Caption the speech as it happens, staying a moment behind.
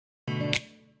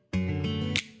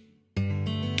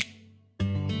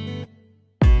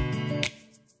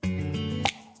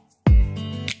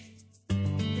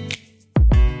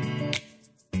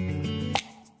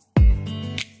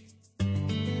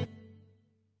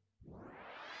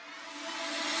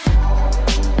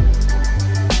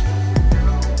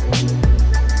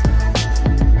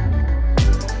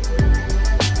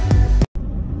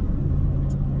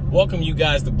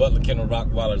guys, the Butler Kennel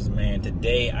Rottweilers, man.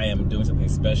 Today I am doing something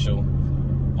special.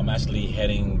 I'm actually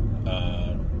heading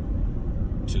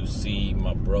to see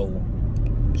my bro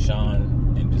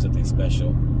Sean and do something special.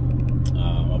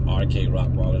 Of RK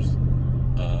Rottweilers.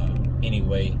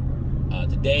 Anyway,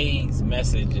 today's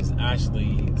message is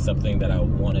actually something that I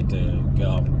wanted to get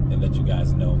off and let you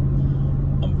guys know.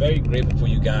 I'm very grateful for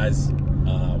you guys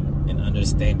in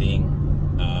understanding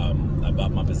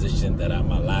about my position that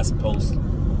my last post.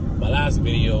 My last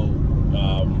video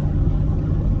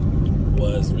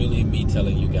was really me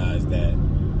telling you guys that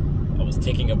I was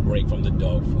taking a break from the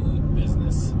dog food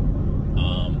business.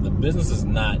 The business is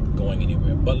not going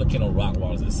anywhere. Butler Kennel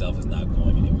Rottweilers itself is not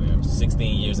going anywhere.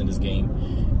 16 years in this game,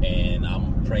 and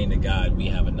I'm praying to God we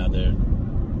have another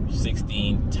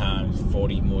 16 times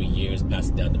 40 more years, pass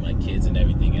it down to my kids and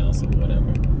everything else or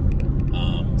whatever.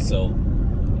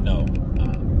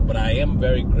 But I am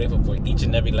very grateful for each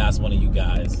and every last one of you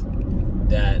guys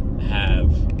that have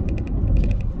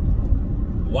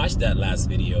watched that last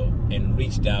video and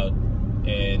reached out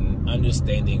and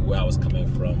understanding where I was coming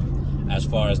from as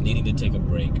far as needing to take a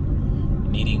break,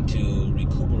 needing to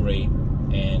recuperate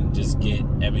and just get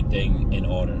everything in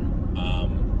order.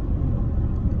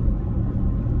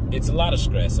 It's a lot of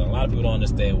stress. A lot of people don't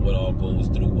understand what all goes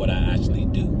through what I actually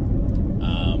do.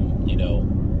 You know,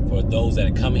 for those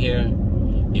that come here,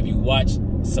 if you watch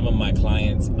some of my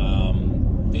clients'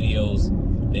 videos,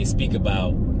 they speak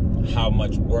about how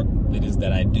much work it is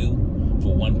that I do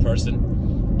for one person.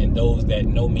 And those that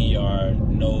know me or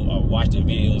watch the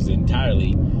videos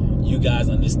entirely, you guys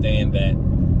understand that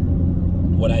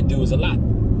what I do is a lot.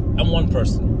 I'm one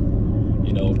person.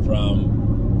 You know,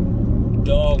 from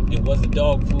dog, it was the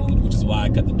dog food, which is why I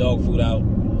cut the dog food out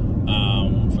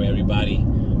for everybody.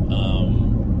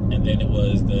 And then it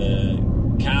was the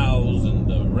cows and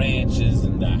the ranches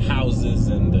and the houses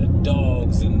and the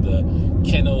dogs and the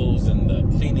kennels and the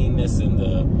cleanliness and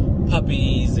the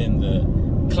puppies and the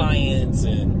clients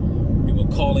and people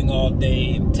calling all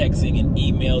day and texting and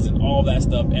emails and all that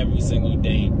stuff every single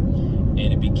day. And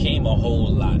it became a whole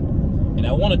lot. And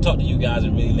I want to talk to you guys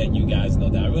and really let you guys know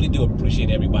that I really do appreciate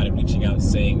everybody reaching out and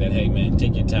saying that, hey man,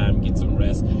 take your time, get some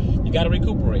rest. You got to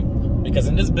recuperate. Because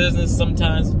in this business,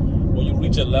 sometimes when you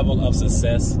reach a level of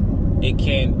success, it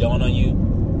can dawn on you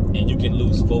and you can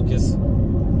lose focus.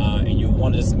 And you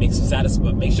want to just make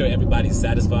sure everybody's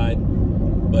satisfied.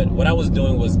 But what I was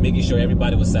doing was making sure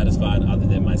everybody was satisfied other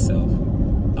than myself.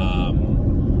 I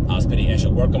was putting extra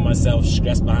work on myself,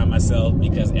 stress behind myself,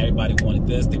 because everybody wanted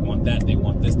this, they want that, they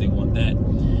want this, they want that.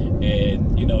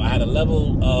 And, you know, I had a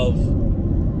level of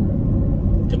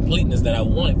completeness that I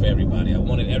wanted for everybody. I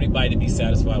wanted everybody to be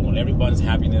satisfied. I wanted everybody's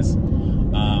happiness.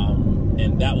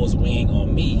 And that was weighing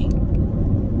on me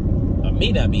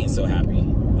not being so happy.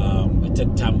 It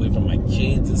took time away from my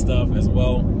kids and stuff as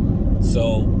well.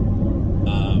 So,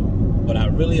 but I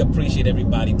really appreciate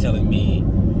everybody telling me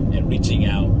and reaching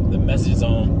out. The messages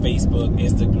on Facebook,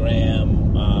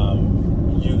 Instagram,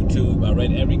 YouTube. I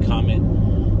read every comment.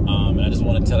 And I just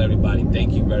want to tell everybody,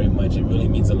 thank you very much. It really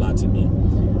means a lot to me.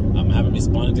 I haven't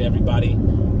responded to everybody.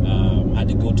 I had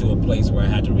to go to a place where I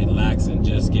had to relax and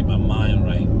just get my mind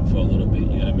right for a little bit.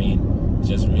 You know what I mean?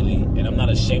 Just really, and I'm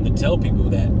not ashamed to tell people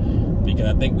that, because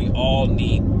I think we all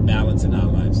need balance in our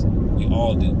lives. We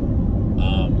all do.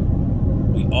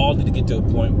 We all need to get to a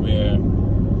point where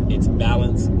it's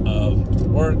balance of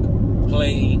work,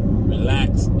 play,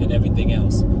 relax, and everything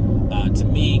else. To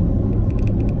me,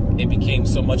 it became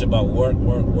so much about work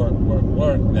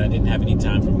that I didn't have any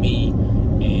time for me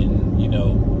and, you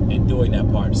know, and doing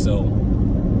that part. So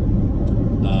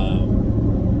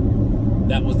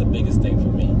that was the biggest thing for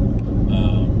me.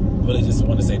 Really just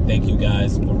want to say thank you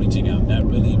guys for reaching out. That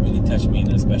really, really touched me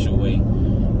in a special way.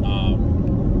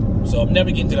 So I'm never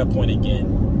getting to that point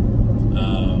again.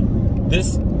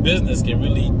 This business can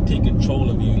really take control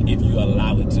of you if you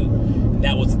allow it to. And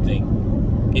that was the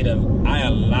thing. I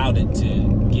allowed it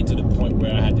to get to the point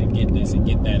where I had to get this and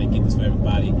get that and get this for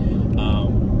everybody.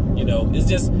 You know, it's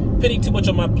just putting too much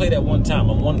on my plate at one time.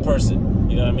 I'm one person,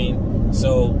 you know what I mean?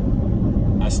 So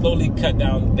I slowly cut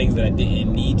down things that I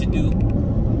didn't need to do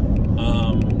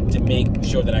to make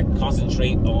sure that I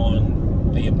concentrate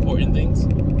on the important things,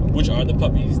 which are the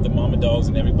puppies, the mama dogs,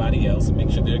 and everybody else, and make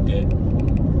sure they're good.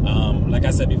 Like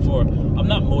I said before, I'm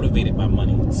not motivated by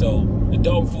money. So the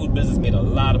dog food business made a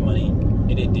lot of money,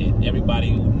 and it did.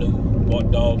 Everybody who knew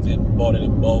bought dogs, it bought it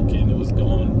in bulk, and it was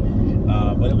going.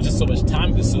 But it was just so much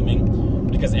time consuming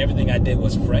because everything I did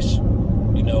was fresh.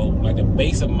 You know, like the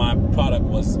base of my product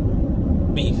was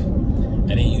beef.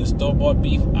 I didn't use store-bought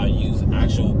beef. I used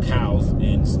actual cows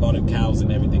and slaughtered cows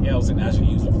and everything else, and actually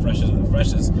used the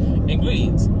freshest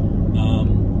ingredients.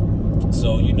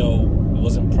 So, you know, it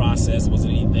wasn't processed,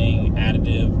 wasn't anything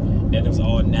additive, and it was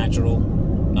all natural,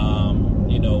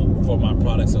 you know, for my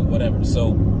products or whatever.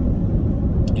 So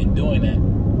in doing that,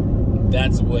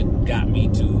 that's what got me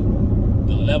to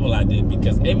the level I did,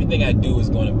 because everything I do is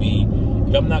going to be,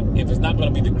 if it's not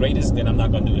going to be the greatest, then I'm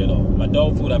not going to do it at all. My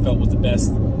dog food I felt was the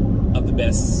best of the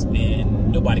best,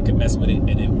 and nobody could mess with it,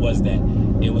 and it was that.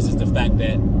 It was just the fact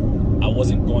that I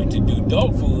wasn't going to do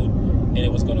dog food, and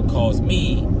it was going to cause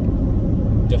me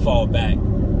to fall back,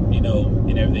 you know,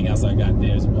 and everything else I got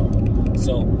there as well.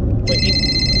 So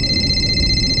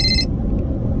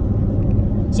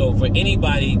for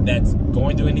anybody that's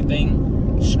going through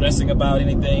anything, stressing about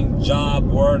anything, job,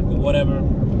 work, whatever,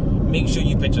 make sure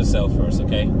you put yourself first,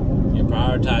 okay? You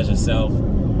prioritize yourself.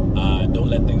 Don't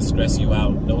let things stress you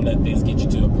out. Don't let things get you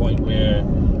to a point where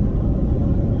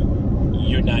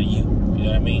you're not you. You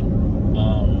know what I mean?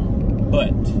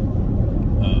 But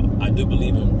I do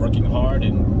believe in working hard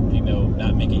and, you know,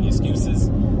 not making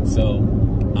excuses. So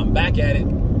I'm back at it.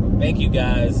 Thank you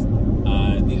guys.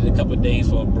 Needed a couple of days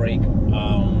for a break,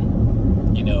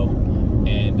 you know,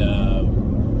 and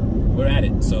we're at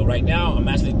it. So right now I'm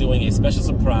actually doing a special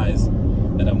surprise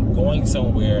that I'm going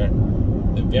somewhere.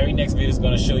 The very next video is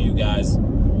going to show you guys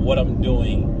what I'm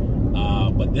doing.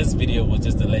 But this video was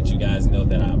just to let you guys know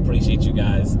that I appreciate you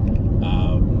guys.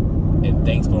 And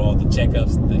thanks for all the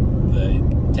checkups,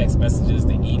 the text messages,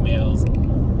 the emails,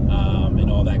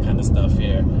 and all that kind of stuff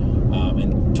here.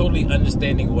 And totally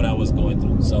understanding what I was going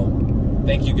through. So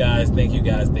thank you guys, thank you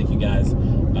guys, thank you guys.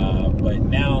 But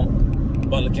now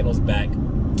Butler Kennels back.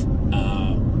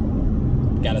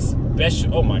 Got a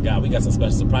special, oh my God, we got some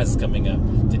special surprises coming up.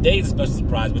 Today's a special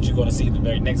surprise, which you're going to see in the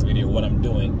very next video, what I'm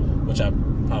doing, which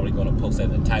I'm probably going to post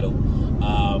as a title.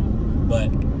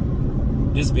 But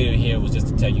this video here was just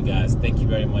to tell you guys, thank you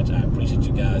very much. I appreciate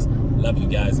you guys. Love you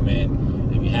guys,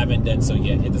 man. If you haven't done so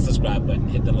yet, hit the subscribe button,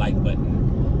 hit the like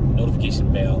button,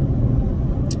 notification bell,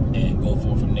 and go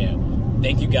forward from there.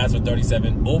 Thank you guys for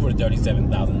over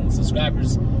 37,000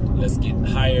 subscribers. Let's get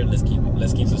higher. Let's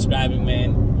keep subscribing,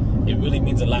 man. It really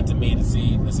means a lot to me to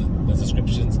see the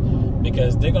subscriptions,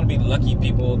 because they're going to be lucky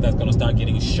people that's going to start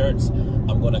getting shirts.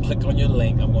 I'm going to click on your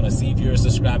link. I'm going to see if you're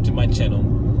subscribed to my channel.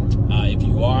 If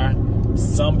you are,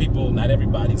 some people, not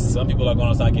everybody, some people are going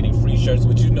to start getting free shirts,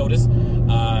 which you notice.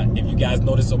 If you guys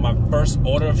noticed on my first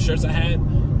order of shirts I had,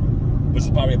 which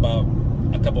is probably about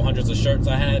a couple hundreds of shirts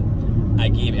I had, I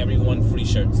gave everyone free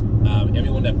shirts.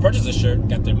 Everyone that purchased a shirt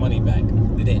got their money back.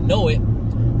 They didn't know it,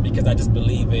 because I just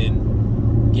believe in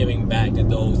giving back to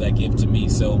those that give to me.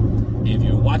 So if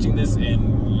you're watching this,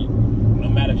 and no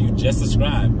matter if you just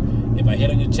subscribe, if I hit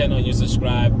on your channel and you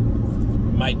subscribe,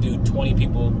 might do 20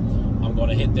 people, I'm going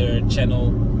to hit their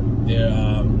channel, their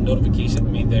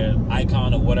notification, their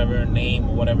icon or whatever, name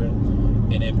or whatever.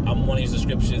 And if I'm one of your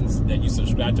subscriptions, that you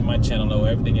subscribe to my channel or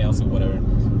everything else or whatever,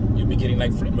 you'll be getting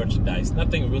like free merchandise.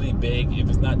 Nothing really big. If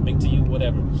it's not big to you,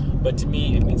 whatever. But to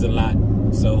me, it means a lot.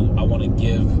 So I want to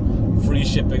give free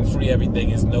shipping, free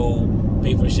everything. Is no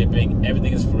pay for shipping.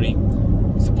 Everything is free.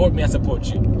 Support me, I support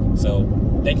you. So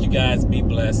thank you guys. Be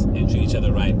blessed and treat each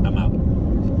other right. I'm out.